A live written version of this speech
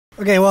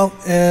Okay, well,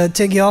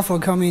 thank you all for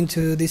coming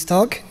to this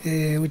talk,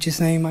 which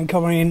is named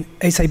Uncovering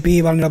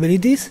SAP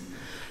Vulnerabilities.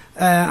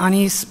 And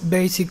it's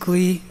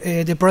basically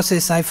the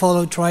process I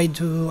follow trying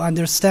to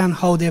understand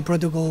how the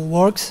protocol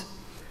works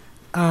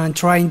and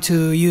trying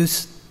to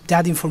use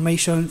that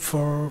information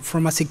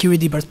from a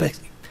security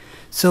perspective.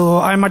 So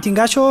I'm Martin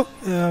Gallo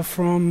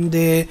from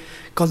the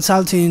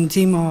consulting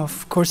team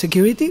of Core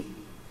Security.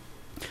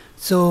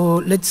 So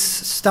let's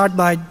start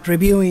by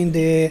reviewing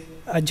the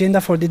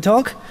agenda for the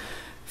talk.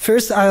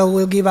 First, I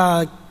will give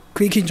a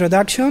quick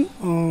introduction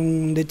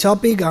on the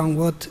topic and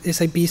what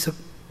SAP is.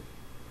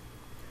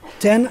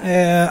 Then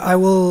I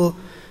will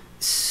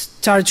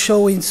start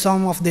showing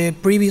some of the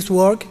previous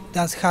work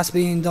that has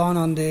been done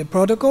on the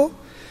protocol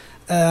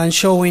and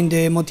showing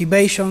the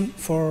motivation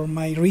for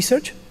my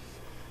research.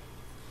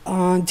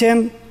 And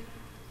then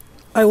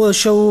I will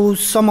show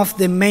some of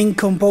the main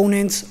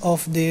components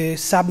of the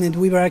SAP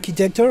Netweaver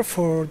architecture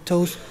for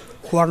those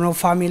who are not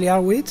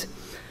familiar with.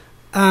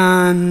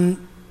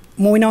 And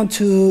moving on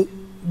to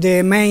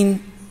the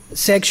main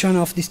section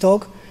of this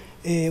talk,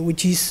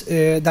 which is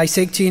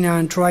dissecting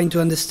and trying to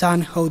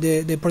understand how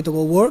the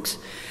protocol works,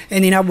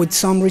 ending up with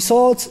some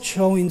results,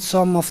 showing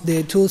some of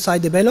the tools I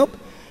developed,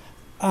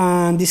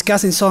 and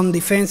discussing some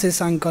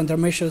defenses and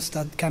countermeasures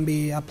that can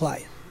be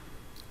applied.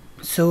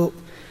 So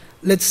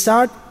let's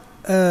start.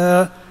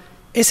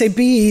 SAP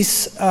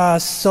is a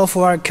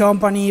software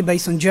company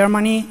based in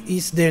Germany.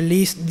 It's the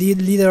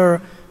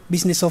leader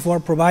business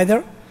software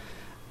provider.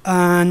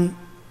 And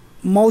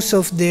most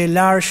of the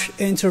large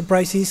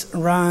enterprises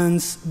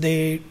runs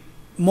the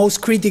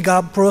most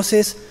critical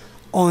process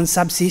on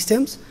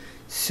subsystems.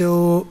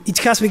 So it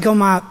has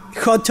become a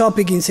hot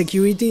topic in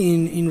security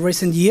in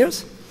recent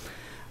years.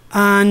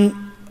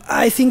 And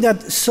I think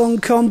that some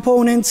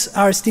components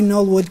are still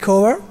not well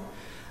covered.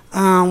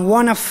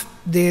 One of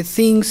the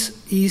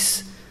things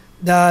is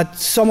that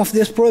some of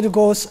these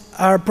protocols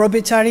are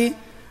proprietary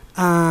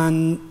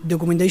and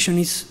documentation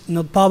is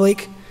not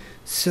public.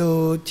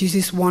 So this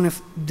is one of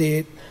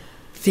the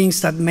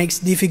things that makes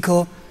it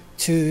difficult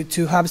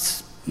to have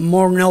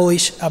more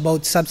knowledge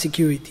about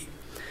cybersecurity.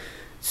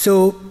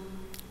 So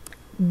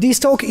this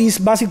talk is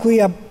basically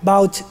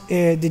about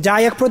the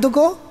Diag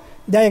protocol.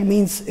 Diag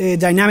means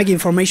Dynamic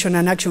Information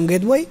and Action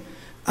Gateway,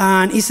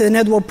 and it's a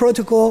network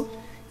protocol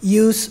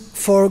used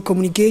for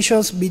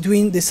communications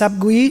between the SAP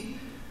GUI,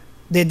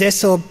 the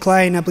desktop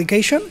client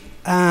application,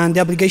 and the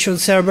application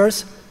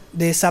servers,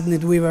 the SAP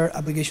Netweaver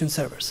application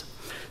servers.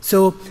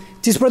 So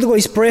this protocol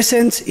is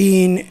present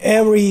in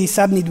every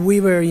SAP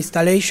Netweaver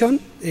installation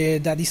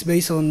that is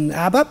based on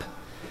ABAP.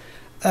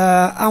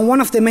 And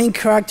one of the main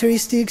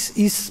characteristics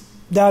is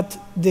that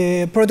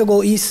the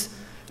protocol is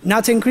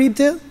not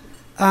encrypted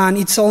and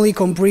it's only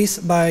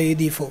compressed by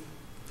default.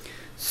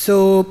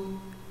 So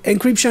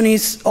encryption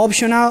is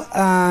optional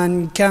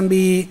and can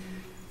be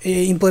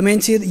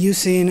implemented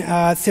using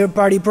a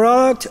third-party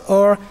product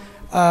or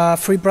a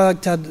free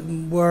product that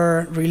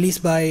were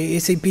released by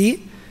SAP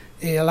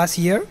last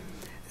year.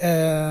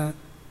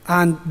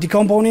 And the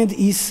component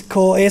is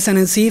called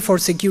SNMC for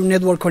Secure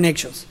Network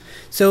Connections.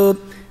 So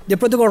the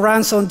protocol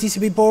runs on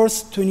TCP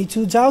ports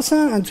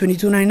 22,000 and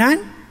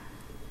 2299.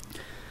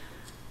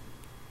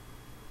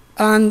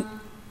 And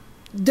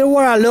there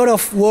were a lot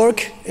of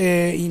work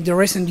in the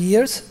recent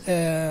years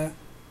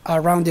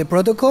around the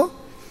protocol.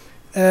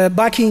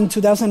 Back in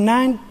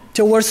 2009,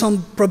 there were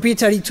some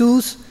proprietary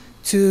tools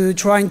to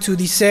trying to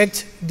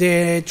dissect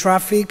the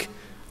traffic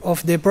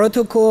of the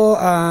protocol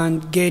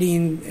and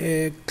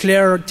getting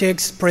clear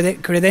text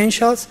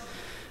credentials,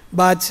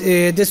 but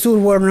the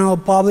tools were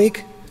not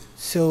public,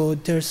 so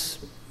there's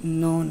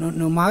no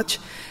much.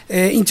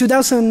 In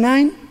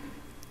 2009,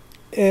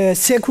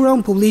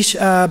 Securon published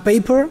a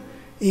paper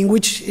in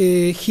which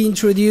he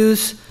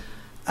introduced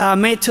a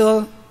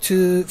method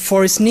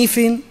for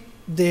sniffing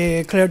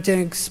the clear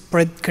text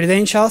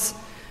credentials,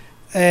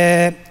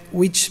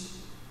 which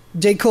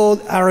they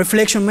called a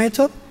reflection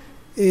method,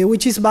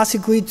 which is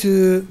basically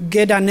to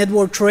get a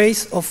network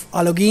trace of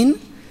a login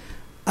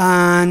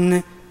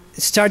and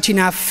starting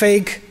a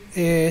fake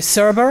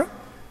server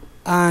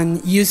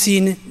and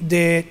using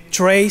the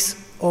trace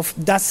of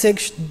that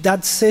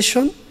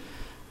session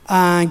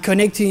and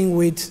connecting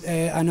with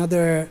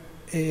another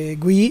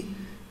GUI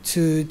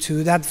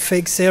to that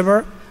fake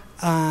server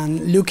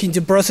and look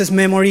into process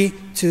memory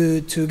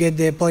to get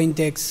the plain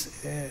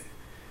text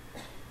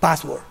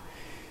password.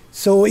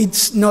 So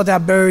it's not a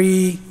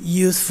very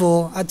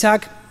useful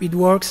attack. It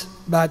works,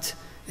 but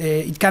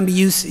it can be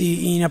used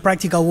in a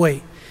practical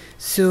way.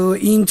 So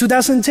in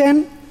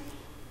 2010,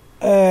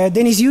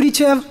 Denis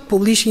Yurichev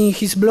published in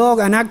his blog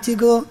an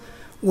article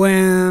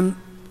where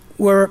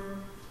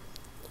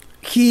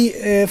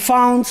he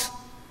found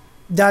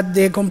that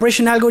the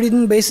compression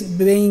algorithm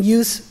being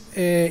used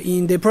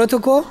in the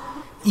protocol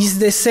is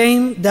the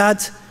same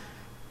that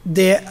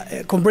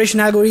the compression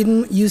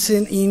algorithm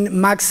using in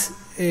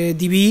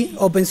MaxDB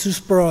open source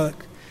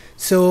product.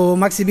 So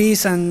MaxDB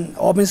is an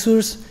open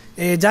source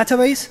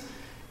database.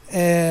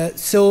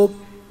 So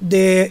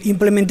the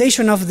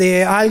implementation of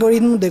the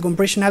algorithm, the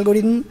compression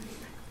algorithm,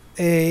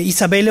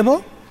 is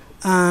available.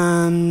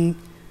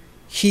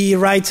 He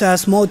writes a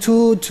small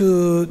tool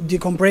to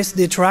decompress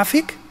the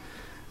traffic,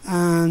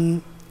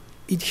 and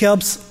it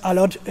helps a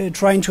lot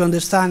trying to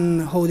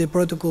understand how the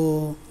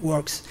protocol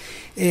works.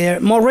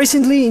 More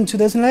recently, in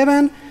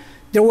 2011,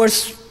 there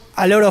was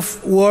a lot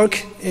of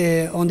work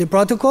on the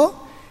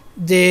protocol.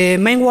 The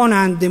main one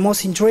and the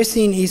most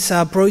interesting is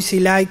a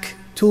proxy-like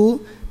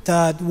tool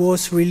that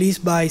was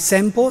released by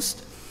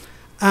Zenpost,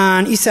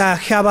 and it's a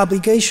hub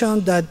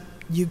application that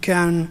you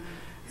can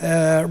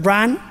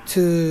run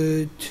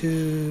to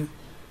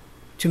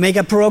make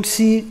a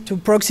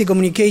proxy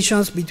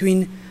communications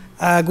between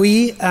a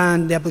GUI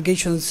and the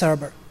application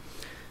server.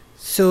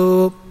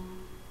 So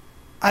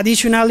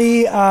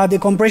additionally, the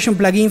compression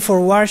plugin for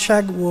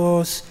Warshak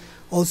was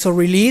also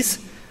released,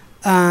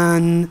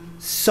 and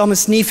some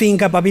sniffing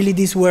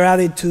capabilities were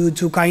added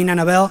to Cain and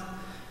Abel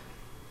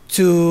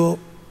to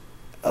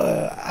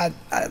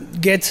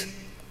get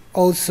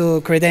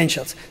also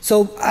credentials.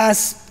 So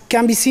as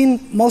can be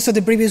seen, most of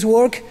the previous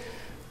work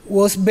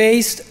was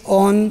based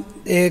on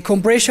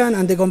compression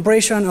and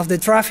decompression of the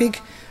traffic,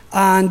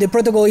 and the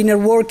protocol inner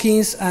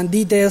workings and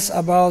details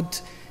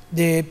about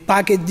the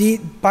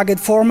packet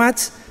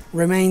formats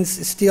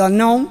remains still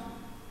unknown.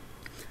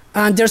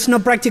 And there's no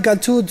practical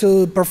tool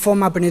to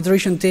perform a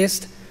penetration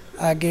test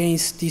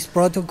against this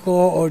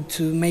protocol or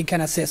to make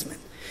an assessment.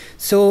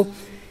 So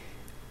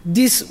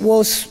this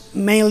was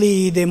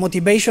mainly the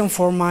motivation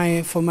for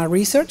my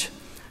research.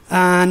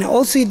 And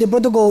also the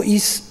protocol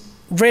is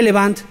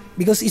relevant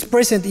because it's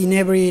present in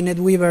every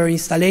Netweaver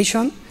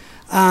installation.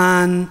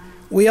 And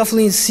we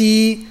often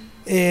see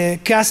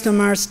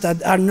customers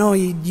that are not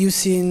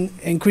using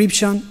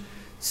encryption.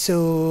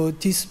 So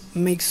this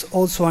makes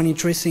also an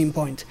interesting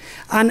point.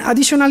 And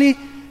additionally,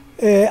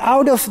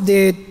 out of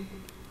the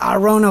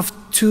around of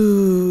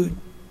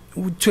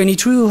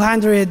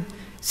 2,200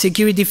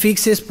 security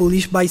fixes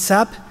published by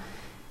SAP,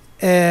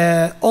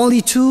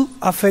 only 2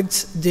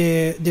 affects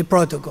the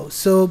protocol.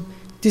 So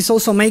this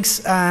also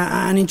makes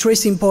an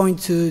interesting point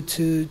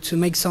to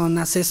make some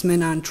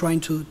assessment and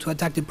trying to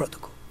attack the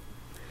protocol.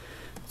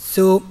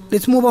 So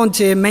let's move on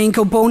to main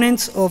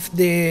components of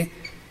the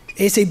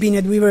SAP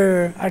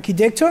Netweaver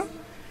architecture.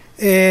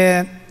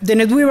 The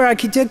Netweaver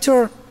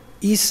architecture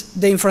is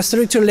the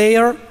infrastructure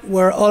layer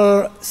where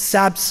all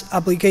SAP's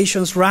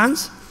applications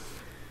runs,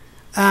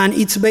 and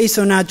it's based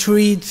on a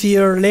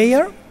 3-tier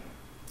layer.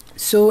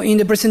 So in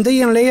the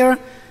presentation layer,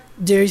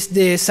 there is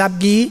the SAP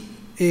GUI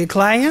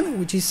client,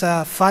 which is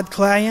a FAT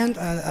client,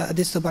 a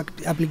desktop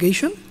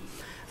application,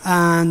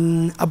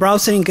 and a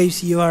browser in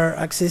case you are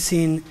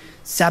accessing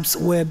SAP's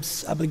web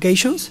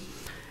applications.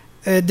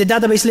 The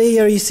database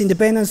layer is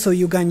independent, so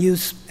you can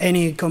use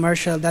any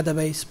commercial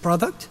database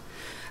product.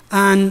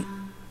 And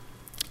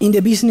in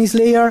the business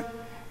layer,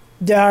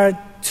 there are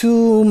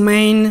 2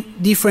 main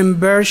different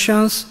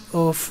versions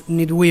of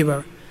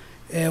Netweaver.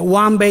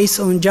 One based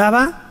on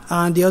Java,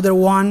 and the other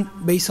one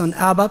based on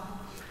ABAP.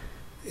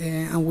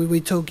 And we will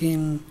be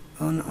talking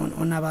on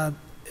ABAP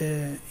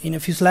in a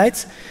few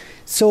slides.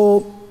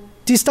 So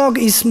this talk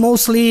is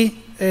mostly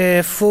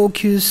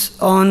focused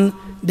on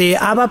the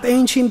ABAP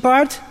engine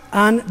part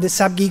and the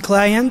SAP GUI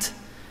client,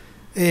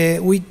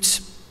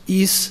 which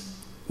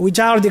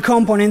are the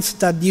components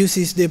that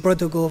uses the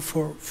protocol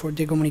for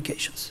the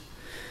communications.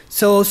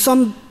 So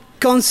some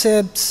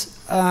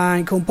concepts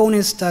and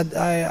components that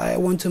I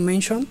want to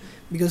mention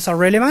because are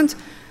relevant.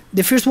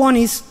 The first one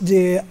is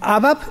the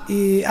ABAP.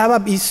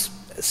 ABAP is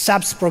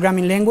SAP's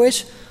programming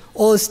language.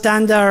 All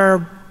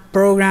standard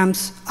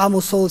programs,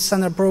 almost all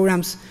standard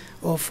programs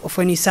of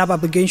any SAP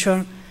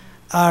application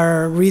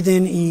are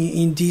written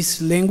in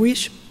this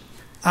language.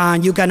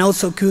 And you can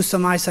also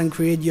customize and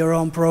create your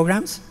own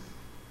programs.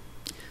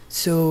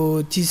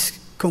 So this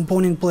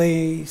component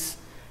plays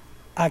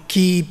a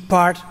key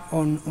part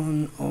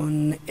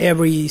on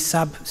every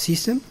SAP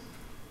system.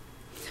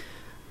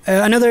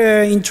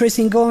 Another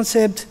interesting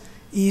concept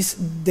is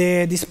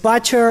the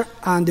dispatcher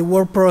and the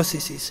work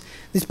processes.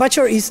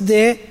 Dispatcher is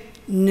the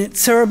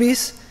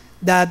service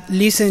that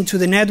listens to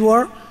the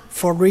network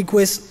for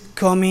requests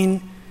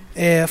coming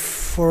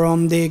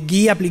from the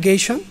GUI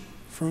application,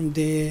 from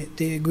the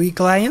GUI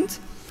client,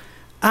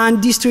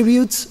 and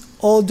distributes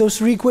all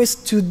those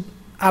requests to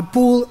a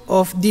pool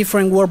of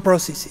different work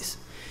processes.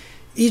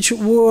 Each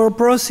work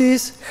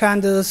process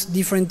handles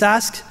different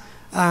tasks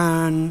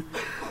and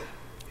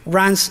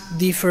runs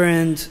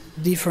different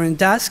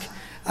tasks.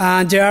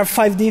 There are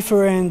 5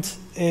 different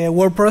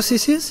work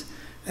processes.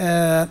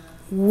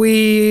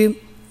 We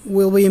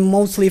will be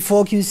mostly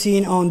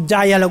focusing on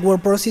dialog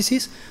work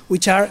processes,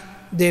 which are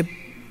the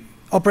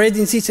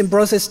operating system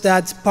process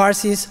that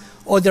parses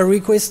all the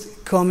requests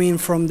coming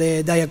from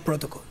the Diag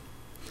protocol.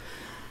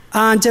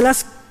 And the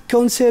last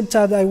concept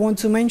that I want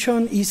to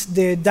mention is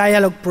the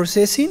dialog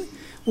processing,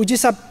 which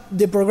is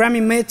the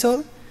programming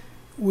method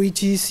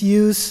which is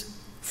used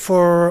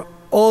for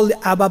all the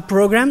ABAP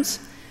programs,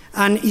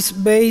 and it's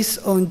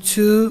based on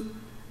 2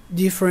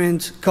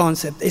 different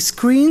concepts.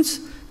 Screens,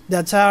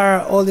 that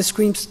are all the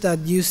screens that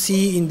you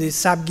see in the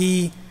SAP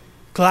GUI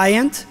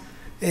client,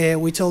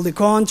 with all the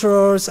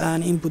controls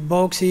and input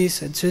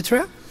boxes,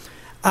 etc.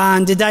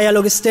 And the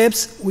dialog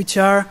steps, which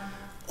are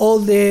all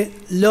the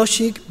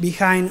logic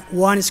behind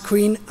one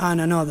screen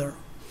and another.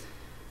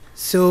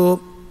 So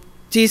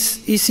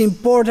this is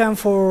important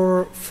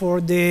for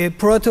the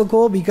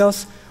protocol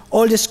because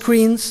all the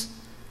screens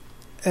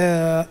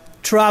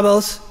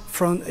travels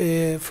from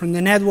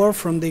the network,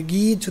 from the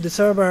GUI to the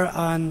server,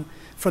 and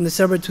from the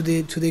server to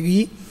the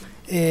GUI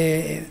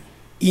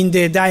in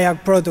the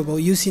Diag protocol,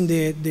 using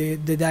the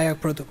Diag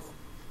protocol.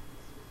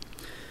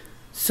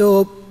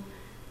 So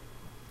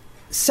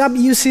SAP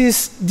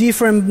uses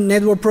different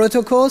network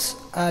protocols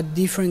at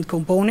different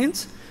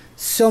components.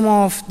 Some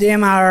of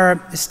them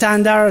are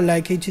standard,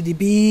 like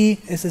HTTP,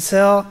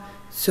 SSL,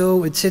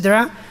 so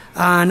etc.,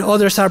 and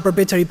others are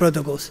proprietary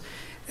protocols.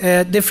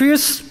 The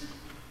first,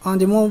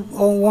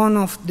 one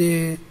of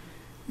the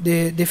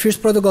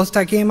first protocols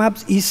that came up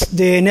is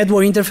the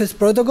network interface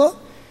protocol.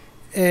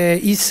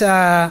 It's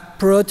a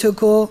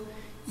protocol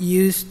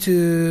used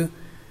to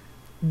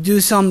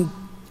do some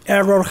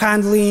error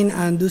handling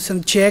and do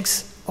some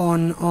checks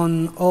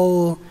on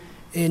all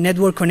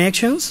network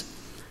connections.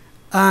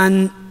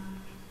 And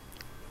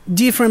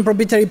different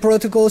proprietary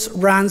protocols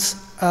runs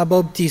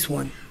above this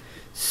one.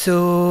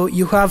 So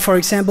you have, for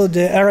example,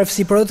 the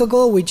RFC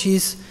protocol, which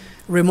is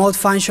remote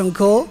function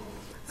call,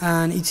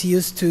 and it's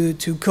used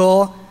to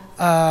call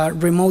a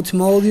remote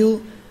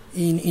module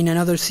in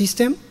another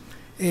system.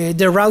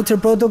 The router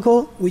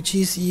protocol, which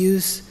is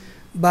used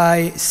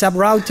by SAP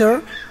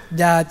router,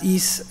 that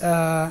is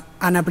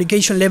an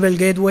application level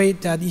gateway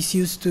that is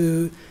used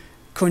to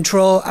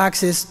control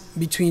access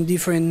between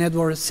different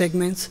network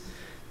segments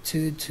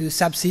to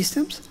SAP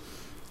systems.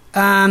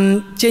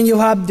 Then you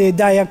have the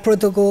Diag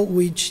protocol,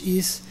 which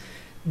is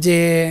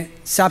the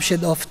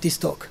subject of this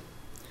talk.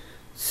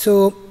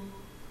 So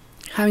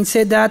having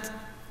said that,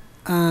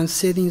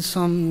 setting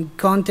some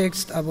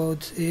context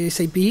about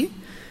SAP,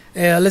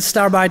 let's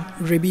start by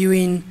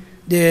reviewing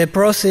the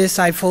process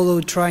I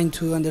followed trying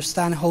to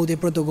understand how the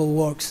protocol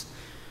works.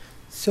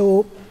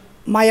 So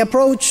my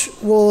approach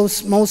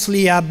was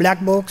mostly a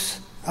black box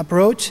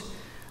approach.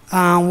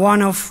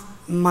 One of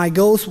my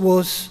goals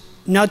was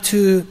not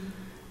to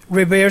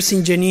reverse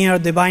engineer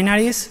the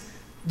binaries.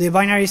 The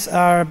binaries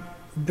are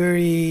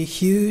very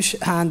huge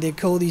and the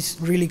code is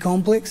really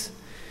complex.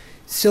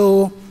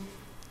 So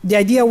the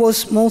idea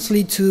was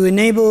mostly to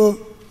enable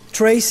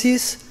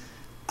traces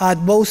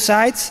at both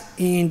sides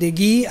in the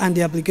GUI and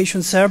the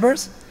application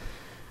servers.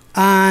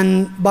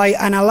 And by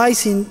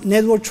analyzing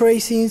network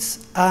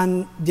traces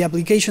and the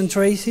application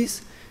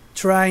traces,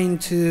 trying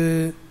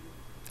to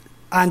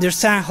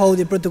understand how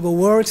the protocol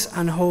works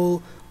and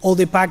how all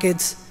the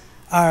packets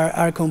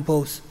are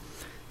composed.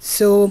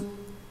 So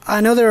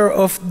another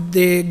of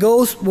the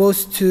goals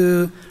was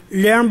to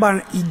learn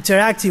by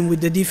interacting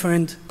with the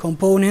different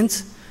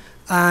components,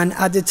 and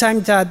at the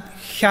time that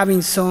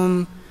having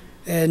some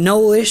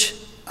knowledge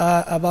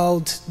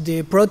about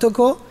the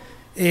protocol,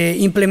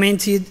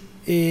 implemented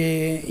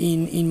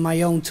in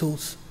my own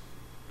tools.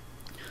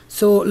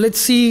 So let's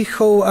see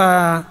how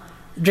a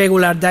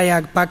regular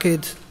Diag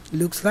packet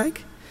looks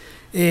like.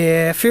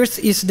 First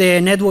is the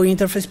network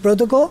interface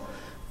protocol,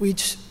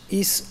 which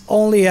is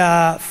only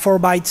a 4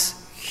 bytes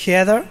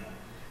header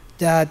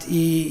that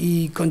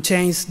it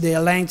contains the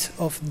length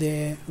of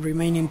the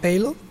remaining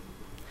payload.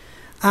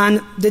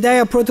 And the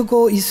Diag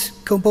protocol is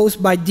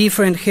composed by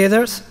different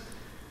headers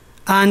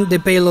and the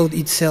payload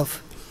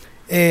itself.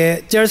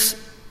 There's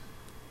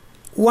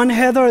one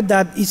header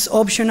that is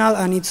optional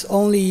and it's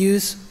only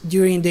used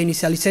during the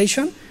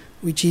initialization,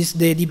 which is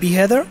the DP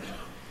header.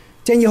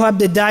 Then you have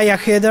the Diag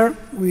header,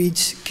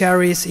 which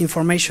carries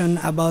information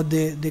about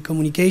the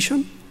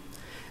communication.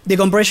 The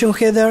compression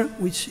header,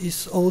 which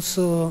is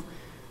also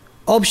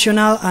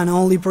optional and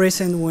only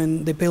present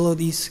when the payload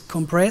is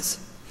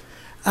compressed.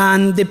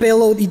 And the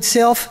payload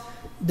itself,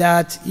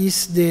 that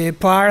is the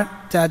part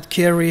that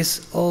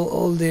carries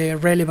all the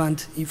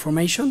relevant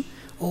information,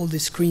 all the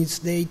screen's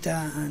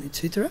data, and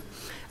etc.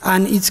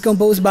 And it's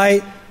composed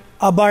by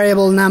a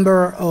variable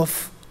number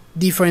of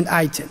different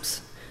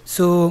items.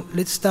 So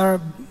let's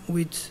start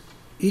with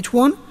each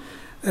one.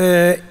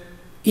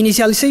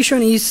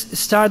 Initialization is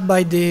started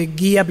by the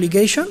GUI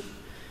application.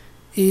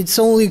 It's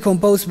only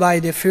composed by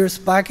the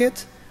first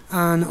packet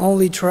and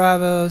only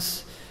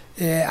travels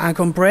and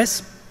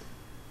compress.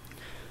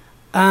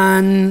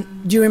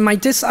 And during my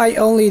test, I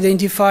only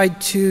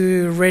identified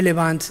 2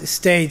 relevant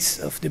states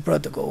of the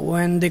protocol,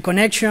 when the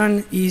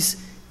connection is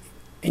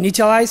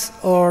initialized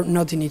or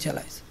not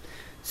initialized.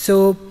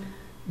 So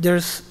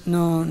there's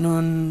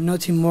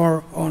nothing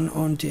more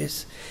on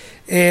this.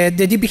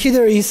 The DP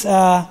header is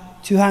a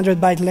 200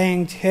 byte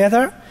length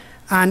header,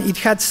 and it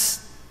has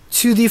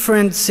 2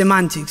 different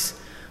semantics.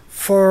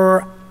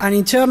 For an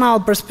internal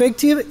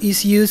perspective,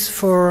 it's used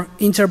for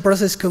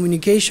inter-process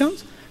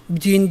communications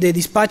between the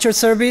dispatcher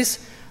service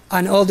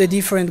and all the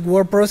different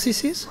work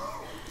processes.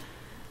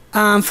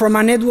 And from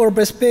a network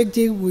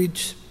perspective,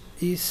 which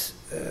is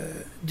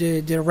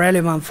the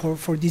relevant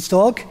for this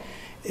talk,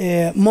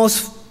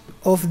 most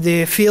of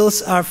the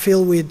fields are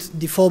filled with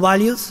default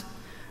values.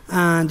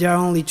 and there are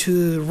only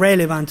two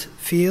relevant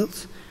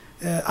fields,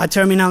 a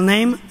terminal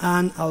name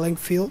and a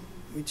length field,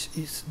 which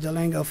is the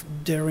length of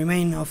the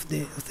remain of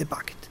the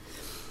packet.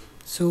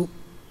 So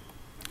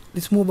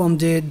let's move on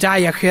the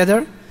Diag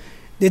header.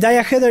 The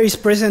Diag header is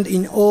present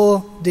in all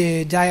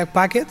the Diag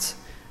packets,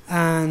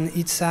 and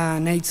it's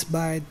an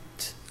 8-byte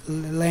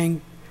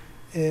length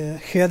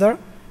header.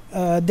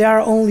 There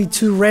are only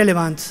two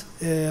relevant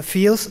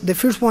fields. The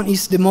first one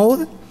is the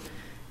mode.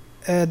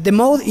 The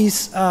mode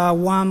is a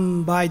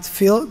 1-byte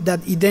field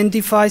that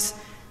identifies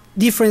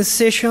different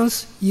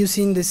sessions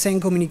using the same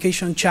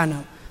communication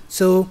channel.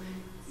 So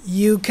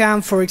you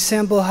can, for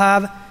example,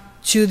 have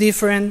two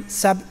different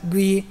SAP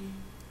GUI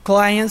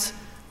clients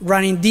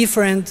running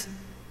different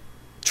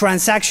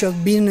transactions,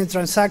 business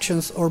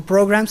transactions or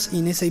programs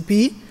in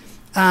SAP,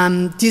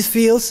 and these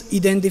fields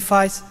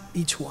identifies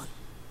each one.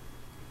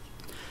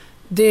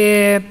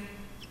 The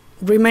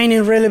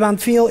remaining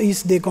relevant field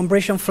is the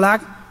compression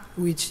flag,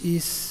 which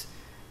is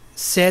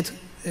set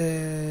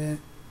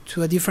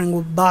to a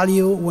different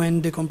value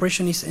when the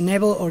compression is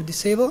enabled or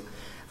disabled,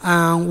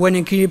 and when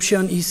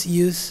encryption is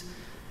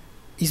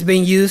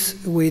being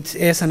used with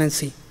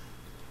SNMC.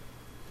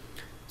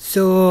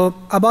 So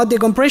about the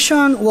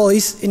compression, well,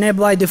 it's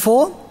enabled by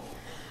default.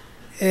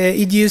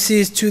 It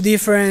uses two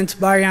different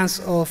variants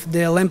of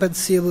the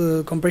length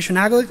compression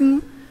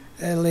algorithm,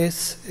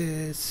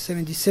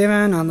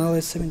 LS77 and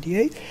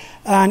LS78,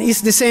 and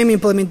it's the same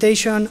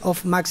implementation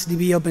of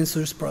MaxDB open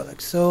source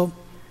products. So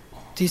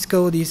this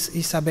code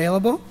is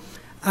available.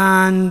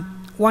 And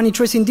one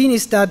interesting thing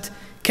is that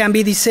can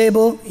be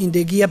disabled in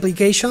the GUI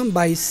application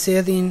by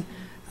setting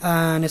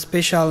a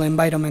special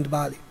environment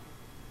value.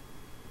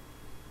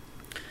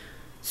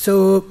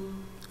 So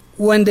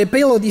when the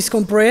payload is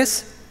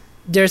compressed,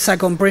 there's a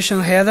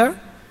compression header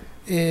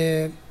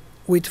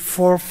with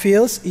 4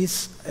 fields.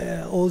 It's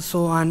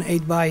also an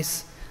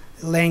 8-byte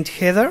length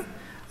header.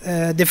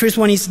 The first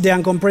one is the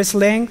uncompressed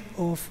length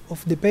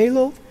of the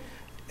payload,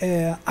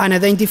 an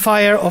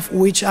identifier of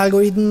which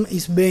algorithm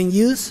is being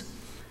used,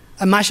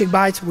 a magic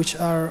bytes, which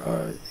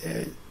are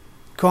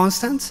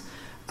constants,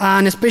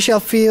 and a special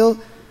field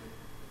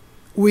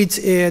which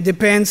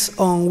depends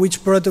on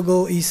which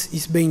protocol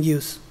is being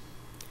used.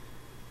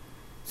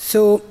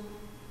 So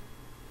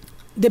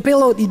the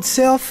payload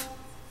itself,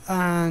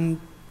 and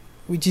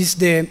which is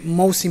the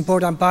most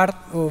important part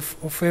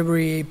of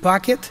every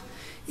packet,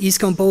 is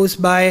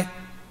composed by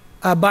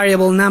a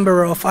variable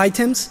number of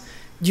items.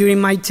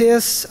 During my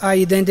test,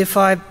 I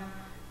identified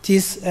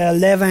these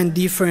 11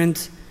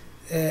 different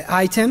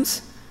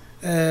items.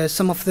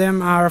 Some of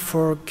them are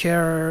for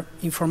care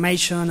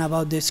information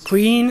about the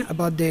screen,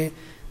 about the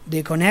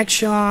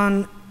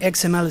connection,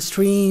 XML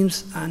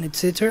streams, and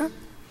etc.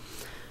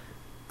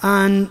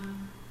 And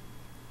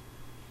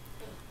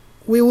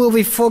we will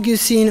be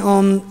focusing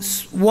on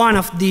one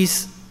of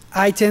these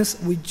items,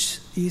 which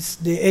is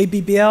the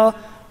ABPL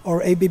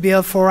or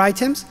ABPL4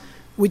 items,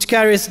 which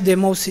carries the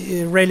most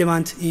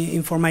relevant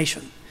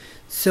information.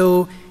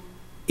 So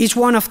each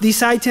one of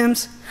these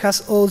items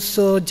has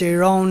also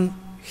their own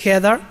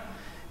header.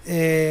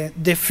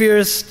 The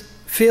first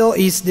field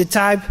is the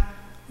type,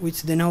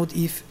 which denotes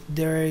if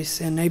there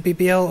is an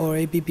ABPL or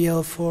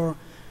ABPL4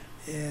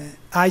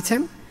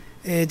 item.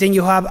 Then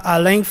you have a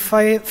length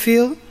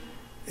field,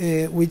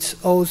 which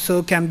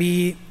also can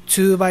be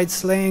 2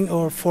 bytes length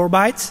or 4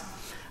 bytes.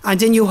 And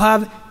then you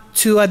have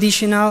 2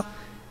 additional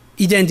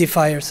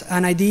identifiers,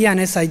 an ID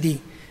and SID.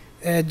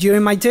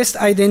 During my test,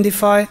 I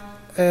identified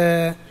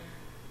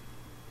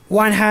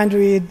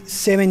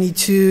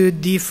 172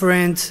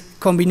 different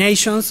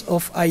combinations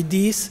of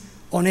IDs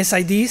on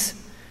SIDs.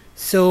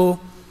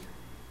 So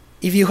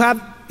if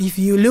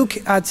you look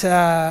at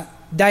a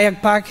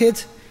Diag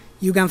packet,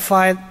 you can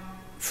find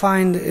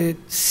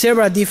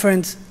several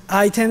different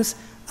items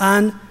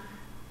and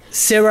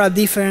several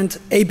different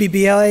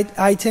ABPL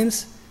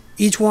items,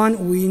 each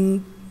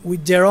one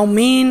with their own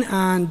mean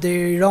and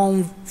their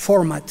own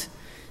format.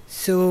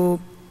 So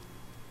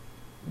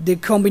the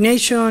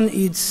combination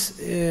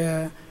is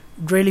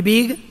really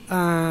big,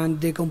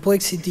 and the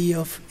complexity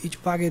of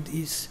each packet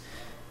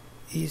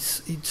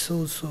it's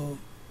also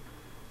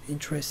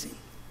interesting.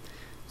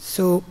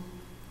 So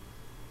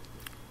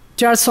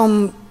there are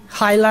some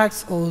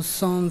highlights or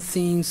some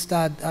things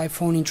that I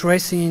found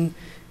interesting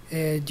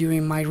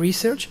during my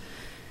research.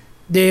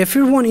 The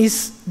first one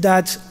is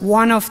that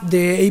one of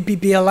the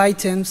ABPL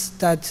items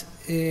that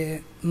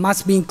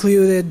must be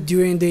included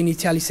during the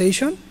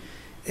initialization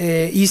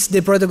is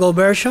the protocol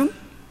version.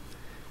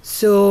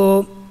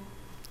 So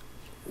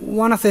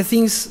one of the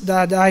things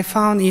that I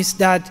found is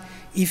that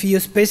if you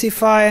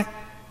specify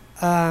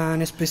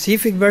a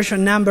specific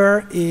version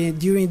number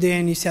during the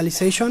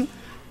initialization,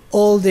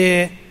 all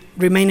the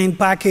remaining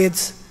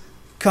packets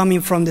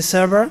coming from the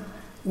server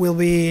will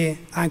be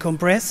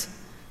uncompressed.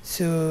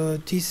 So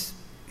this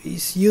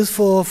is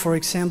useful, for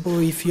example,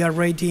 if you are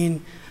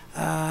writing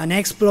an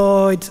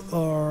exploit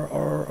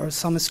or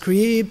some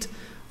script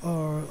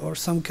or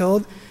some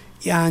code,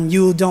 and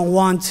you don't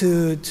want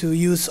to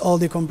use all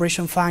the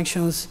compression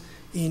functions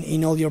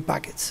in all your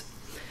packets.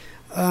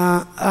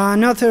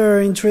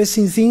 Another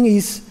interesting thing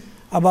is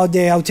about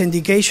the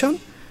authentication.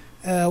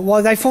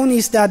 What I found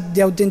is that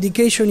the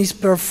authentication is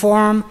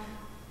performed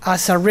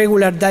as a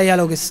regular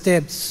dialog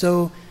step.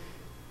 So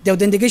the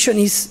authentication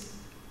is,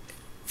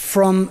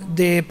 from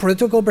the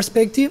protocol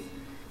perspective,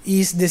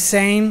 is the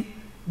same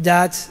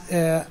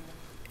that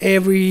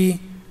every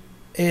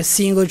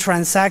single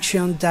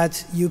transaction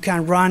that you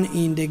can run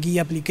in the GUI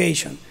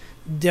application.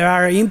 There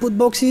are input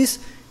boxes,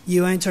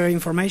 you enter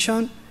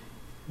information,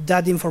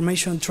 that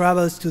information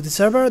travels to the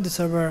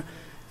server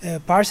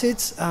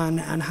parses it and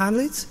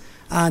handles it,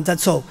 and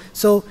that's all.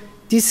 So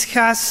this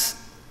has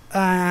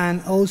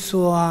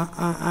also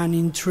an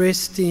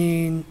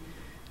interesting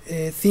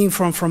thing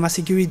from a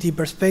security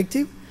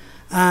perspective,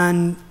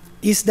 and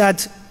is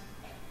that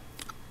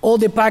all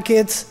the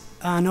packets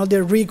and all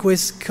the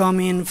requests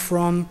coming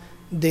from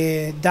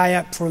the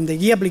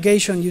GUI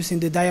application using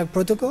the Diag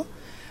protocol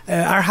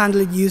are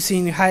handled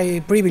using high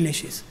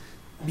privileges,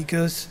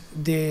 because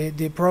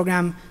the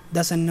program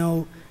doesn't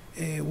know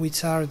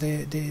which are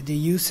the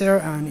user,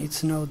 and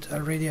it's not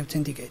already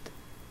authenticated.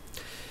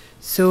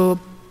 So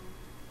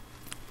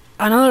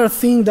another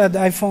thing that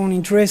I found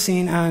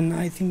interesting, and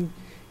I think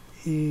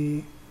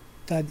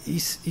that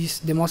is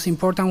the most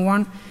important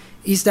one,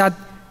 is that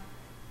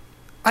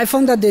I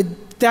found that the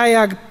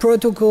Diag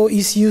protocol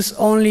is used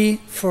only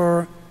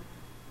for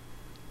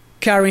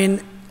carrying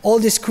all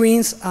the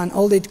screens and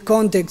all the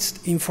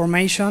context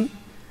information,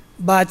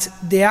 but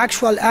the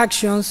actual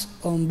actions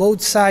on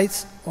both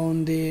sides,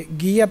 on the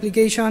GUI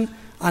application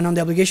and on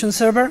the application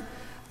server,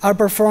 are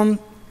performed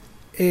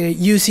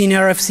using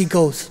RFC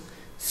codes.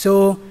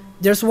 So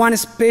there's one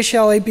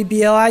special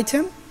APPL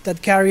item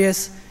that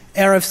carries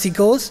RFC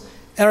codes.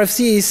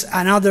 RFC is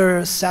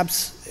another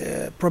SAP's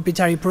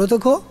proprietary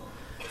protocol.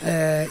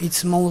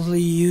 It's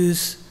mostly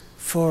used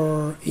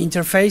for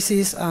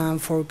interfaces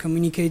and for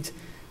communicate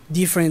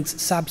different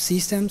SAP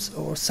systems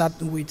or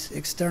SAP with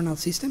external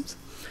systems.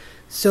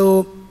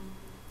 So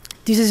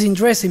this is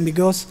interesting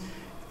because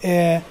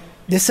the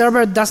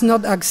server does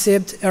not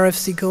accept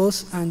RFC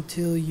codes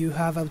until you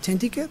have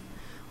authenticated,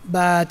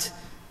 but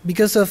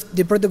because of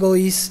the protocol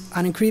is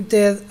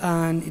unencrypted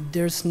and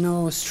there's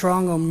no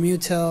strong or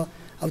mutual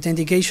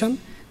authentication,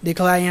 the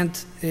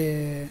client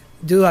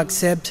do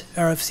accept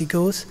RFC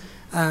codes,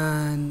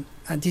 and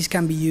this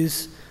can be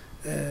used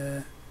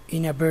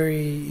in a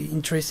very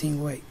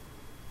interesting way.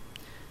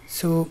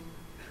 So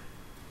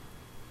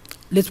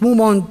let's move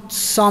on to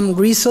some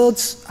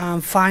results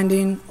and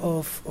finding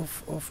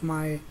of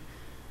my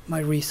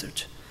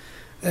research.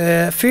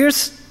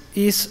 First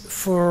is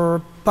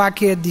for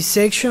packet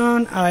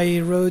dissection.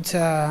 I wrote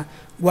a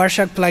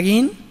Warshak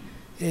plugin.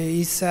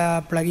 It's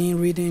a plugin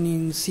written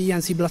in C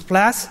and C++,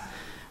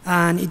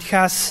 and it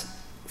has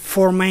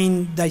 4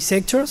 main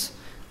dissectors.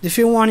 The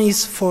first one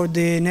is for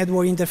the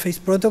network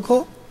interface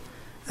protocol,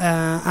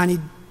 and it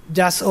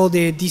does all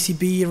the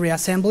DCP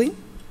reassembling.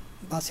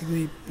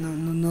 Basically,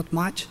 not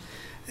much.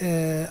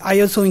 I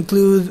also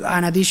include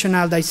an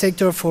additional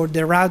dissector for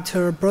the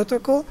router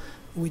protocol,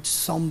 with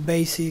some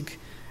basic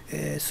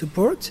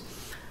support.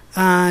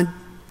 And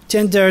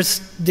then there's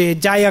the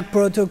Diag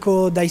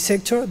protocol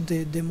dissector,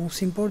 the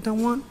most important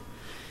one,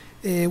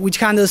 which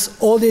handles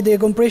all the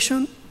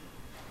decompression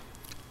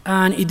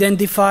and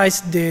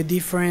identifies the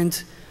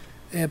different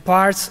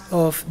parts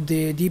of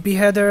the DP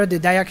header, the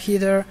Diag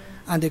header,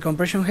 and the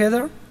compression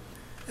header.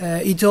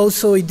 It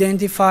also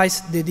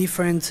identifies the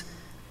different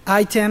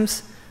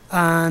items,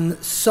 and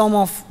some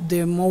of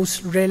the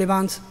most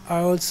relevant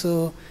are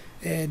also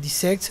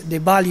dissected. The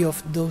value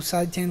of those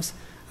items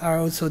are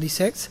also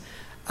dissected.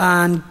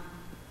 And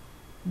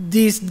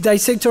this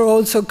dissector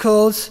also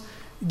calls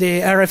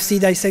the RFC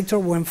dissector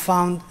when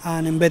found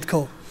an embed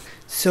code.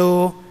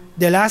 So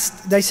the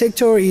last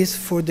dissector is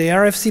for the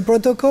RFC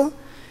protocol.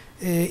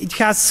 It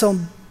has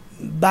some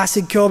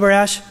basic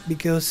coverage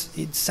because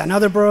it's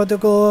another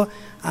protocol,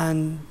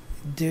 and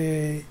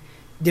they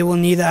will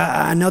need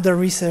another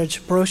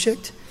research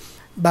project.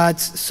 But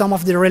some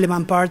of the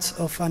relevant parts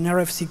of an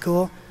RFC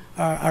code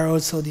are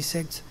also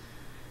dissected.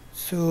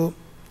 So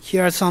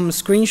here are some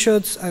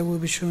screenshots. I will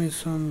be showing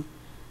some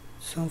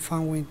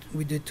fun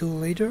with the tool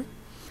later.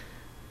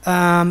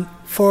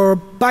 For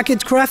packet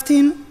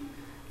crafting,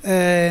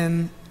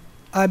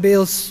 I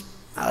built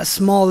a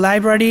small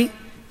library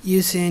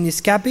using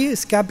Scapy.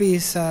 Scapy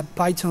is a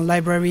Python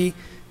library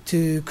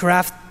to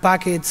craft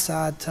packets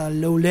at a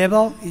low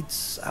level.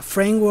 It's a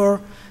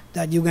framework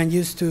that you can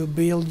use to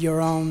build your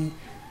own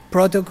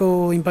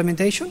protocol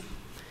implementation.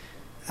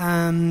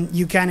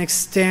 You can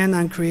extend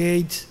and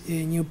create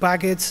new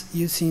packets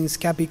using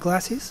Scapy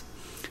classes.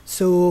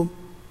 So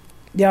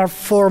there are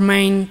 4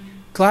 main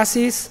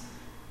classes: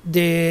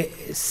 the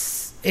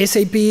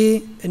SAP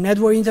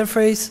Network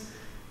Interface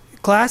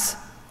class,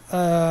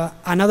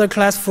 another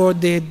class for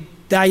the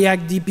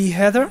Diag DP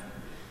header,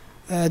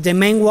 the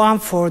main one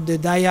for the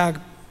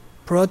Diag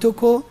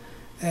protocol,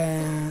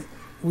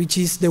 which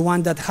is the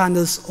one that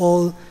handles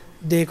all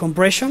the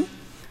compression,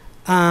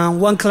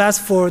 one class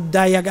for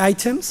Diag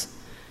items,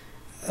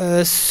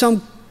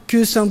 some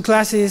custom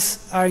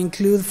classes are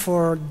included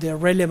for the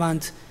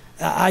relevant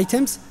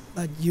items,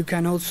 but you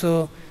can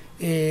also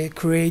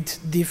create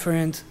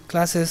different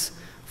classes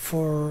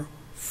for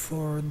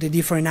the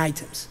different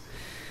items.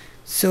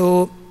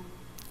 So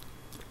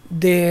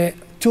the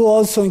tool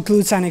also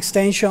includes an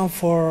extension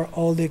for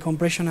all the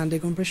compression and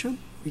decompression,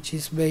 which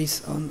is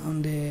based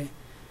on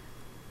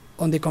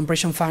the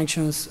compression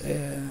functions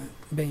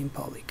being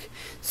public.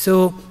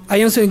 So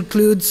I also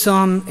include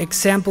some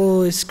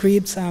example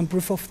scripts and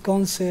proof of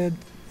concept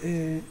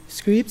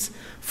scripts,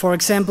 for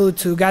example,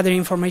 to gather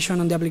information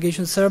on the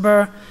application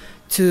server,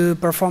 to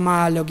perform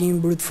a login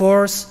brute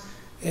force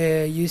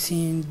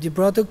using the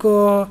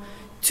protocol,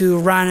 to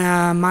run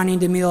a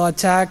man-in-the-middle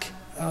attack,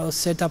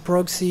 set a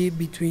proxy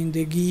between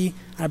the GUI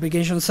and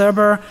application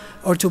server,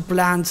 or to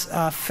plant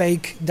a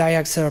fake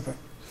Diag server.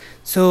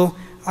 So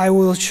I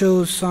will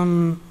show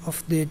some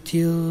of the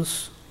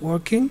tools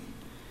working.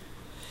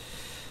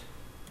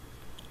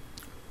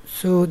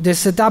 So the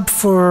setup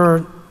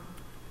for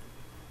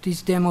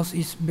these demos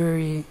is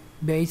very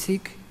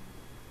basic.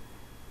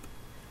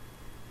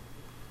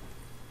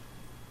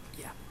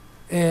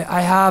 Yeah.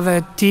 I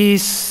have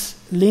this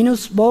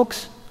Linux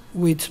box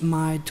with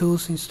my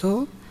tools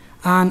installed,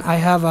 and I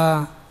have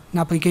an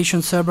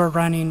application server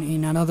running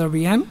in another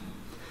VM.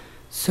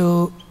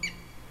 So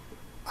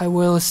I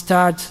will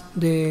start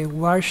the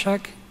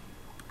Wireshark,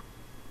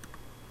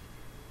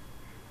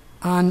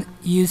 and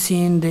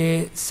using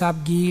the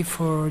SAP GUI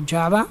for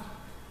Java,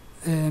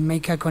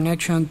 make a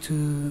connection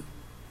to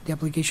the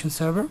application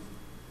server.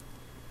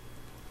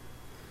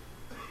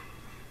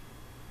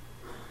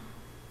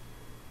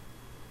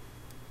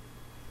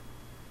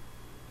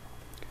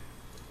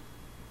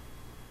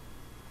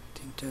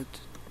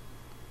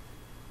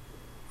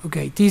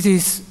 Okay, this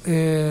is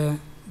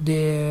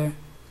the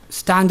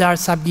standard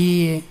SAP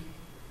GUI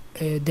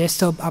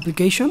desktop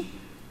application.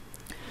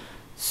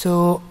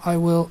 So I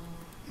will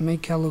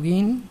make a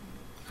login,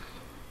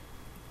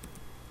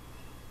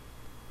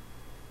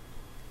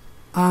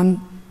 and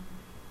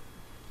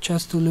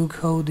just to look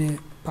how the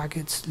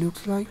packets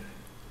looks like,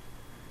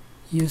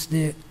 use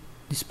the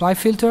display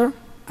filter,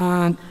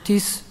 and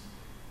this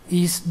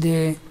is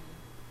the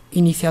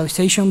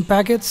initialization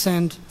packet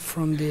sent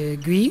from the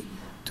GUI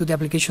to the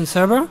application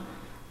server,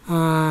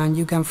 and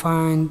you can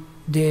find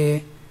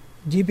the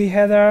GP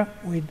header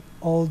with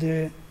all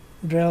the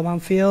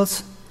relevant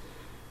fields,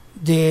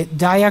 the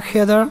Diag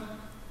header,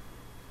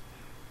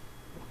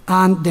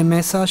 and the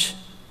message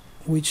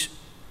which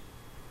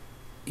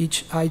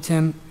each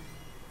item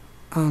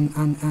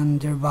and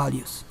their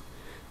values.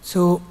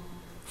 So,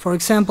 for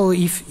example,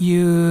 if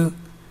you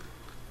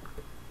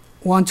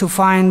want to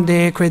find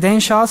the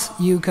credentials,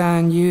 you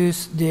can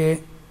use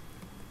the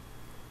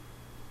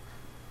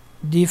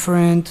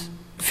different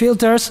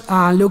filters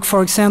and look,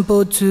 for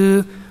example,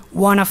 to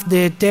one of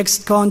the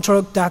text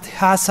contract that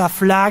has a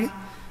flag,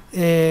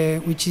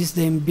 which is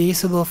the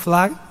invisible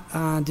flag,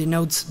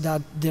 denotes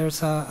that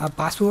there's a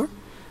password.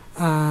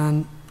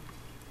 And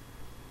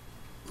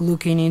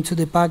looking into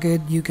the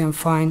packet, you can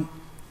find,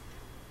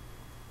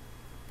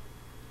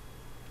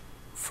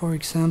 for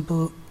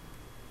example,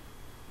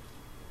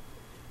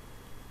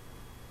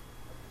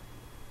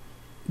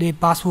 the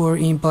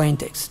password in plain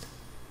text.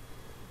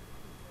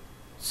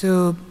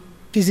 So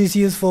this is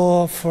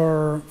useful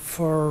for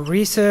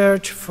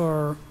research,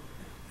 for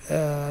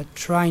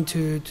trying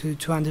to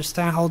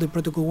understand how the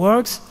protocol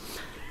works.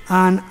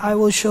 And I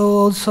will show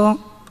also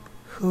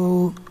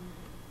how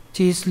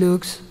this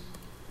looks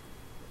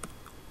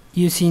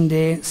using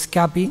the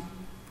SCAPI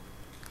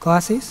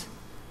classes.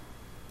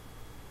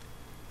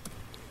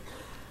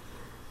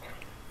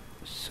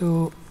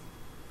 So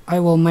I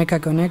will make a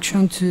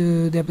connection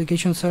to the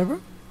application server.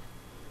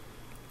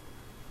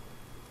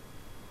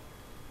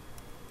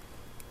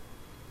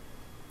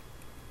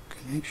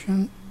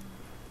 Connection.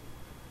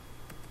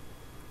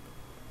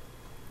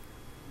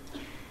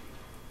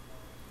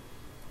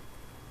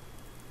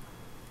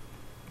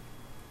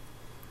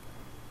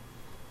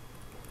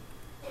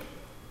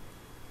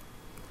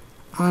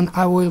 And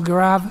I will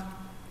grab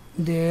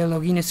the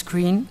login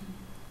screen,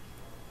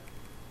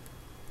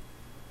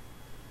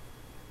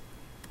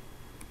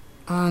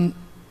 and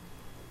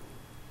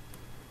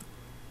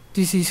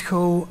this is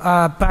how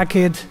a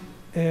packet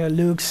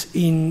looks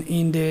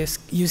in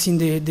using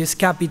the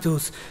SCAPI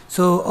tools.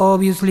 So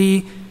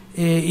obviously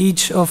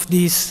each of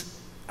these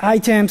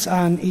items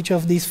and each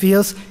of these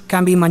fields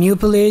can be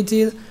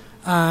manipulated,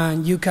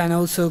 and you can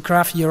also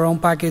craft your own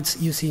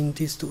packets using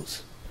these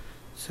tools.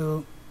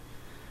 So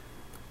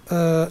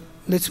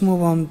let's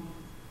move on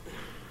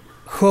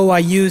how I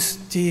use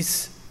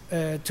these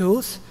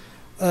tools.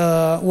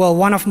 Well,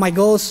 one of my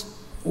goals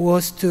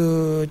was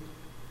to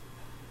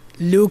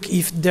look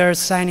if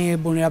there's any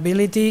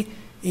vulnerability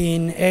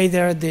in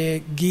either the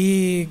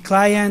GUI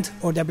client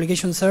or the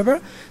application server.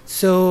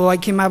 So I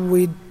came up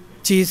with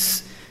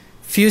this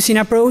fusing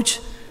approach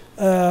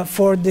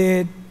for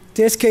the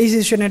test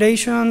cases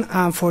generation,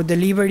 and for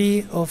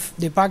delivery of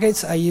the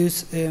packets I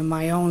use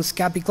my own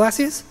SCAPI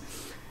classes.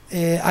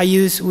 I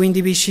use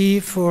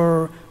WinDBG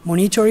for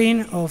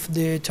monitoring of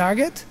the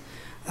target,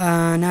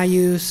 and I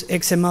use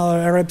XML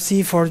or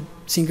RFC for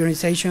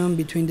synchronization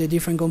between the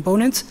different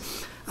components.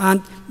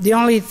 And the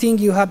only thing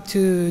you have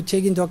to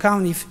take into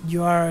account if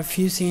you are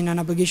fusing an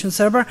application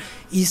server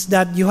is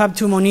that you have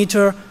to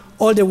monitor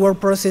all the work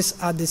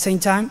process at the same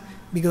time,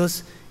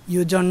 because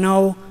you don't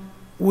know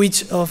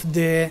which of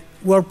the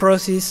work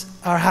process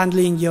are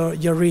handling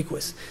your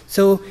request.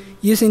 So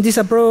using this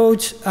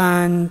approach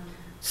and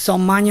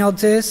some manual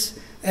tests,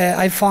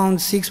 I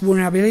found 6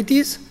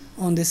 vulnerabilities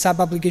on the SAP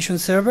application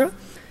server.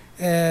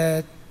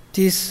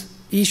 These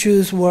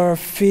issues were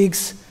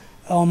fixed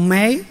on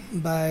May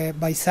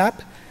by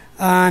SAP,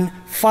 and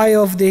 5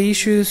 of the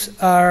issues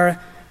are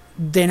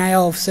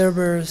denial of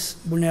servers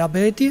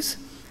vulnerabilities.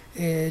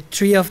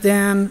 3 of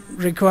them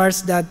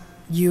requires that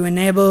you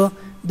enable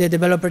the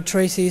developer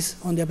traces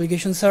on the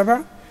application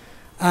server,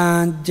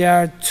 and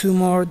there are 2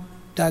 more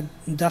that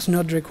does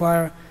not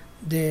require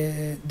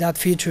that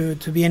feature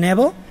to be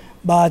enabled,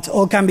 but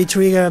all can be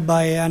triggered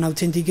by an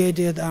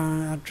authenticated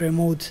and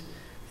remote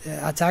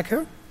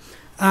attacker.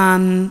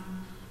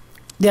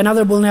 The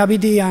another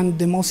vulnerability, and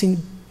the most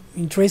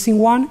interesting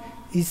one,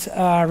 is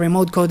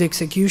remote code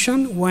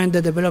execution when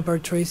the developer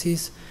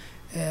traces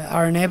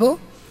are enabled.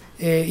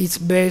 It's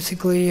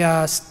basically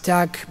a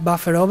stack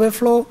buffer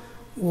overflow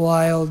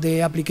while the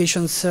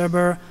application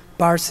server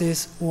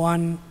parses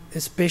one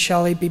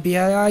special API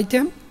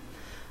item.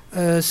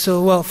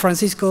 Well,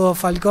 Francisco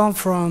Falcon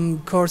from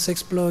Course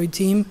Exploit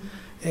team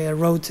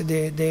wrote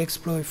the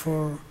exploit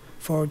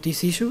for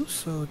this issue,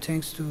 so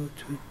thanks to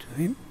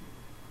him.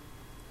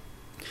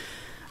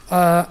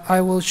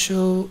 I will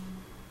show.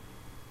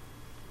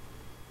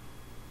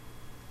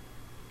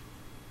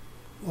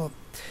 Well,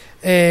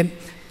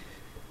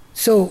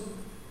 so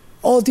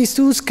all these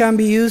tools can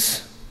be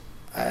used,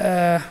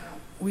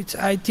 which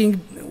I think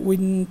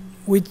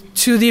with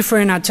 2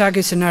 different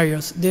attack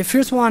scenarios. The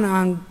first one,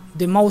 and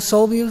the most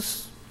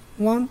obvious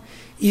one,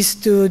 is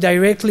to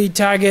directly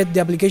target the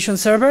application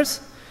servers.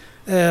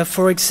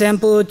 For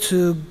example,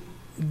 to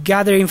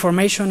gather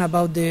information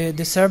about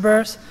the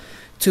servers,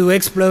 to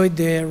exploit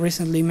the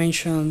recently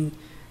mentioned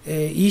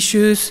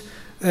issues,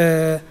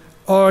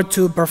 or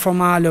to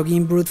perform a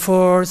login brute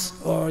force,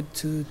 or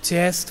to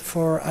test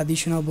for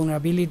additional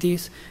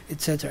vulnerabilities,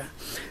 etc.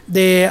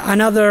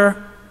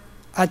 Another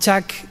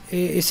attack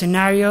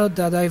scenario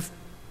that I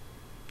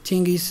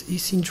think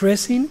is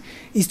interesting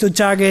is to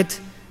target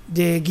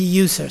the GUI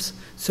users.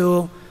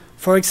 So,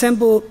 for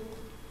example,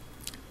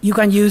 you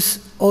can use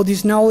all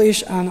this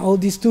knowledge and all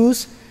these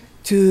tools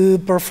to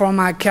perform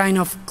a kind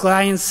of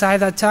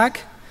client-side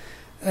attack.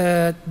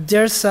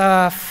 There's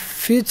a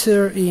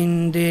feature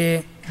in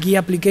the GUI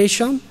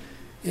application,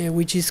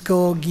 which is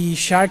called GUI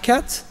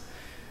shortcuts,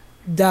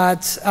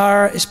 that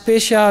are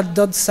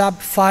special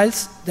 .sap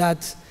files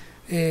that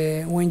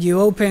when you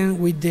open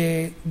with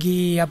the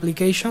GUI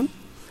application,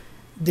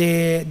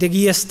 the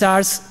GUI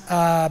starts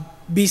a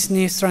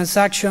business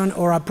transaction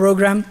or a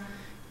program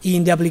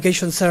in the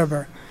application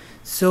server.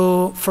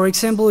 So, for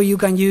example, you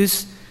can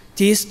use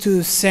this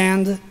to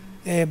send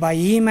by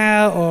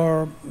email,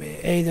 or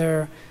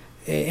either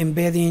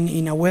embedding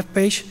in a web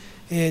page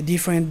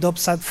different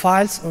 .sap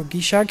files or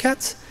GUI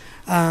shortcuts,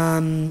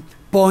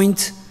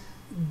 point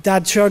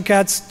that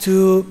shortcuts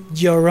to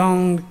your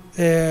own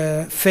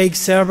fake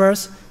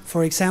servers,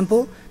 for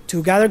example,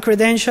 to gather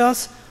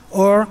credentials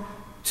or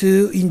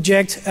to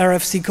inject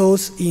RFC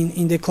codes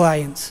in the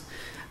clients.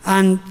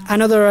 And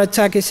another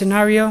attack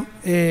scenario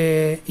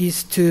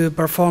is to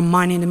perform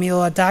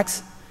man-in-the-middle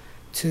attacks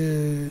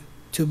to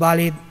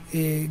valid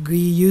GUI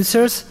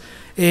users,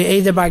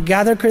 either by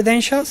gather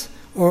credentials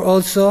or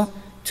also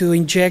to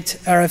inject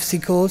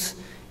RFC codes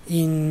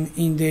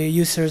in the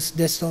user's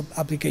desktop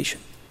application.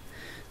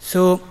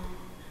 So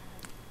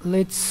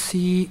let's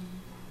see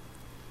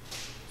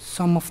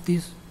some of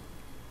these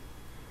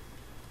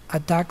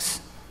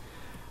attacks.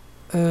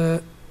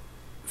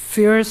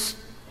 First,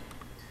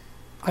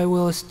 I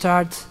will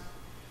start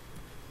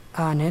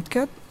a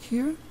netcat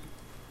here.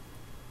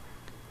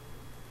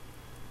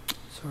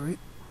 Sorry.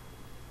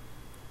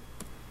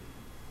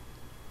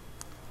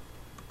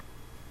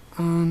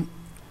 And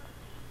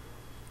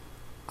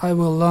I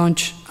will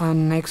launch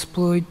an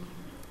exploit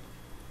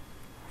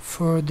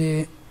for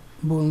the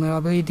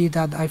vulnerability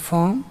that I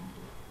found.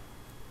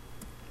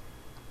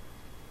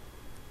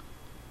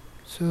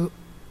 So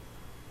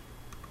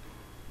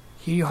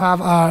here you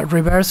have a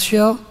reverse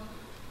shell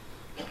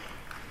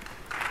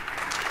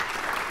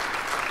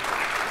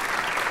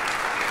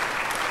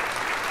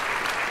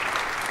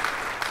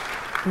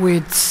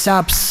with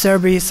SAP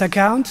service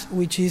account,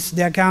 which is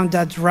the account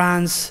that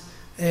runs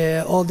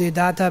all the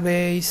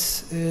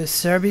database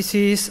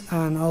services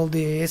and all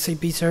the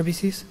SAP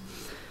services.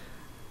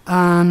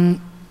 And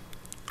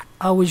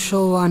I will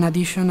show an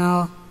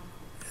additional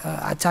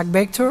attack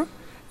vector,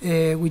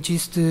 which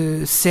is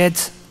to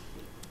set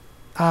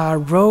a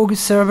rogue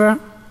server,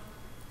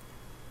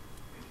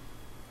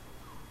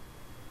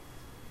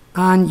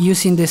 and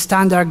using the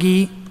standard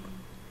GUI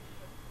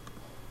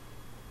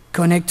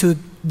connect to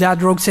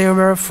that rogue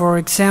server. For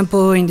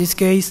example, in this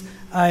case,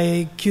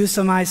 I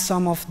customized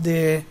some of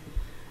the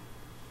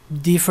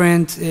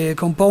different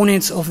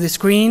components of the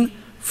screen,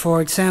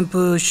 for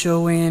example,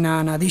 showing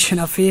an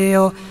additional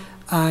field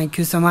and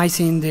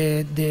customizing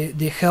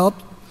the help,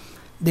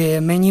 the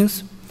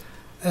menus.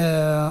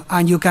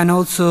 And you can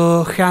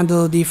also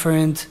handle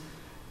different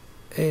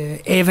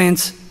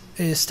events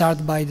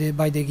started by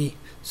the GUI.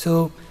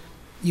 So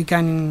you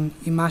can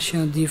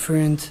imagine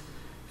different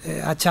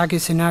attack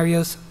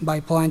scenarios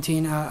by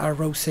planting a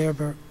rogue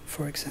server,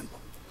 for example.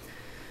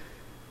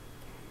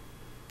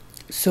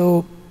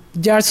 So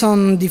there are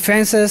some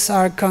defenses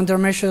or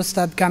countermeasures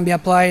that can be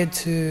applied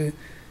to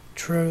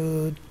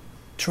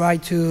try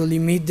to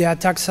limit the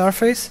attack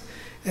surface.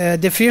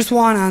 The first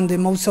one and the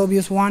most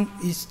obvious one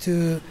is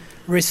to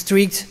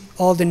restrict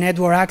all the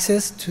network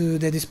access to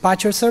the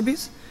dispatcher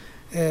service.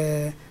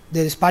 The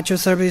dispatcher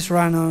service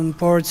runs on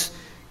ports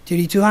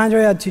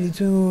 3200 and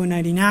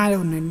 3299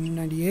 or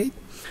 98.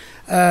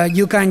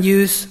 You can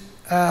use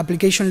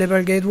application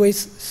level gateways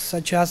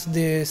such as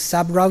the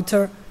SAP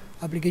router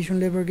application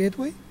level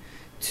gateway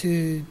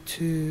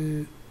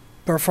to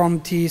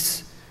perform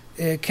this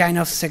kind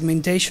of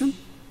segmentation.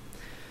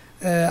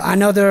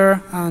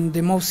 Another and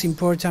the most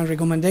important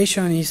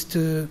recommendation is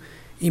to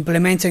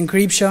implement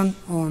encryption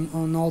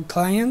on all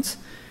clients.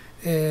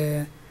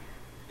 The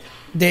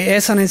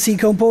SNMC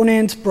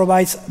component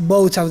provides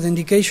both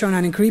authentication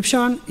and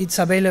encryption. It's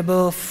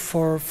available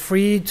for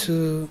free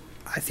to,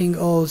 I think,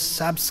 all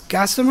SAP's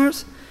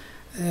customers.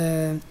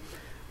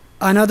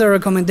 Another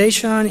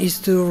recommendation is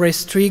to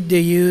restrict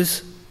the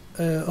use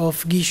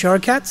of GUI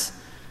shortcuts.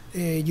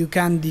 You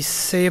can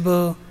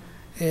disable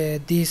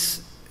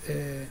this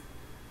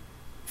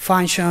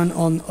function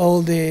on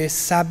all the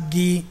SAP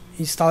GUI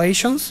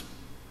installations.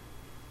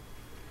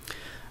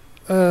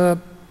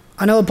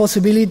 Another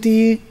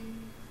possibility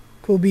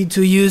could be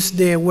to use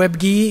the web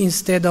GUI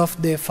instead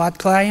of the FAT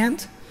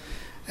client.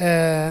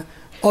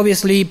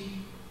 Obviously,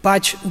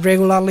 patch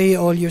regularly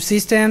all your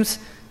systems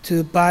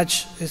to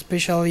patch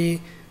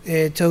especially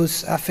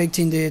those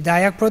affecting the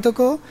Diag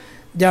protocol.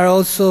 There are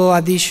also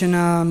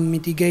additional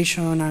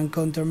mitigation and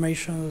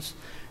countermeasures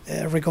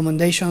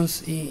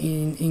recommendations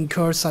in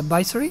course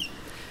advisory.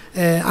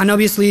 And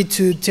obviously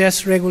to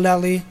test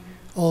regularly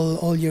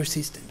all your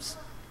systems.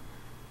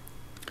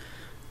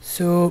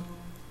 So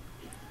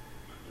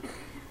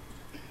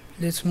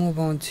let's move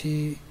on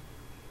to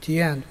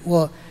the end.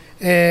 Well,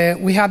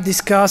 we have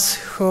discussed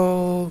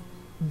how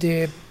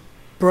the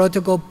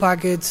protocol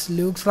packets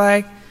looks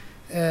like.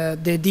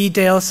 The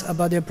details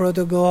about the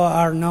protocol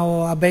are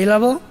now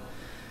available.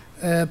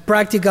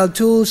 Practical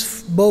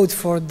tools, both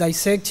for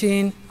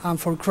dissecting and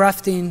for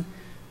crafting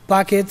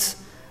packets,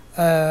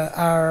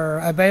 are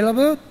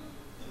available.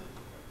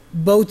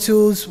 Both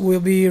tools will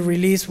be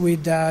released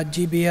with the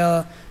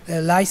GBL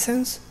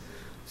license,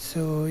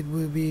 so it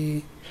will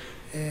be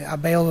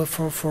available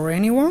for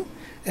anyone.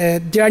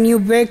 There are new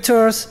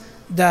vectors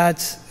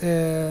that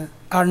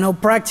are now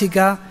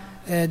practical.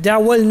 There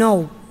are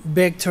well-known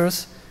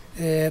vectors,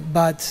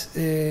 but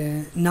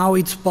now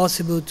it's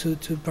possible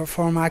to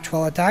perform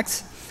actual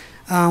attacks.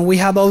 We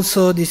have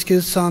also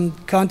discussed some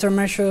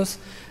countermeasures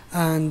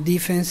and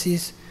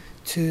defenses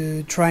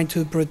to try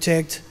to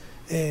protect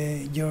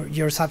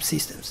your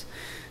subsystems.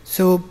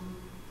 So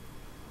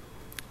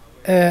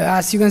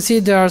as you can see,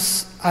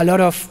 there's a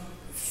lot of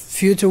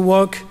future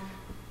work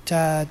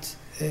that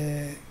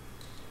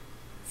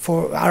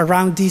for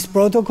around this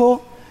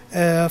protocol.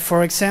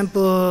 For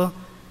example,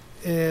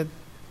 it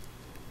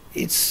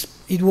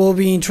will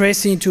be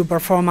interesting to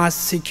perform a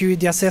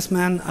security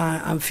assessment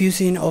and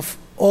fusing of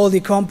all the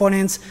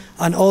components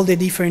and all the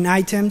different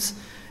items.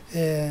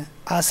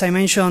 As I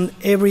mentioned,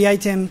 every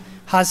item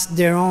has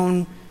their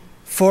own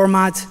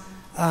format,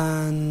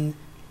 and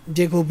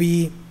there could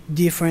be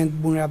different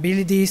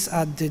vulnerabilities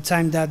at the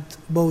time that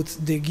both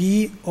the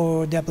GUI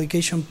or the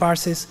application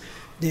parses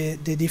the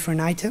different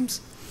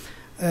items.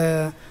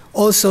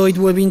 Also, it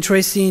will be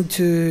interesting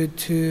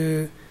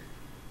to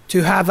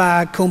have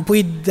a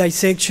complete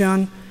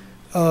dissection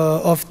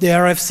of the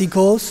RFC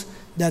calls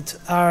that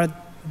are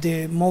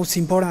the most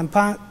important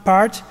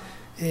part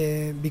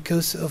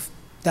because of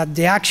that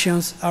the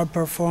actions are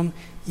performed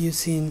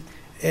using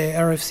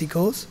RFC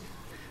calls.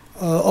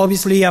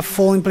 Obviously, a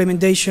full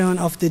implementation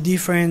of the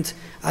different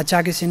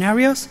attack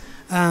scenarios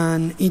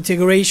and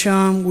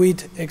integration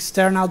with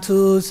external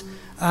tools,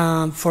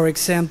 for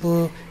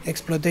example,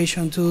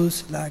 exploitation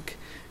tools like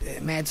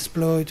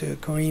Metasploit,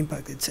 Core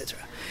Impact, etc.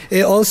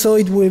 Also,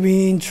 it will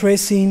be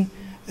interesting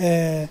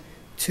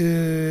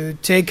to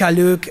take a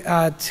look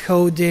at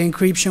how the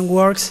encryption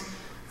works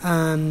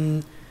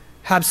and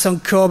have some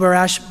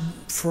coverage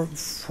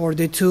for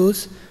the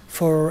tools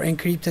for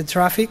encrypted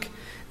traffic.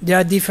 There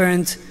are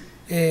different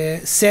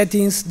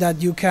settings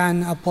that you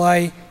can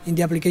apply in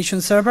the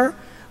application server,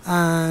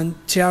 and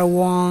there are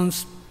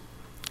ones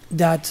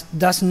that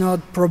does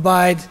not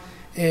provide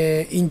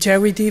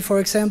integrity, for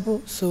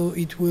example, so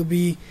it will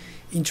be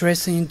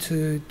interesting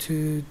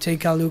to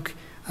take a look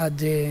at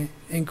the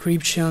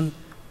encryption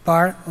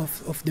part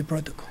of the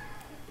protocol.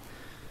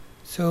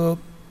 So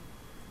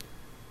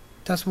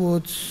that's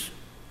what's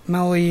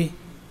mainly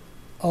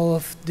all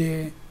of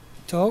the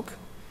talk.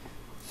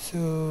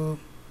 So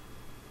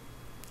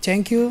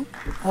thank you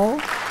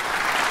all.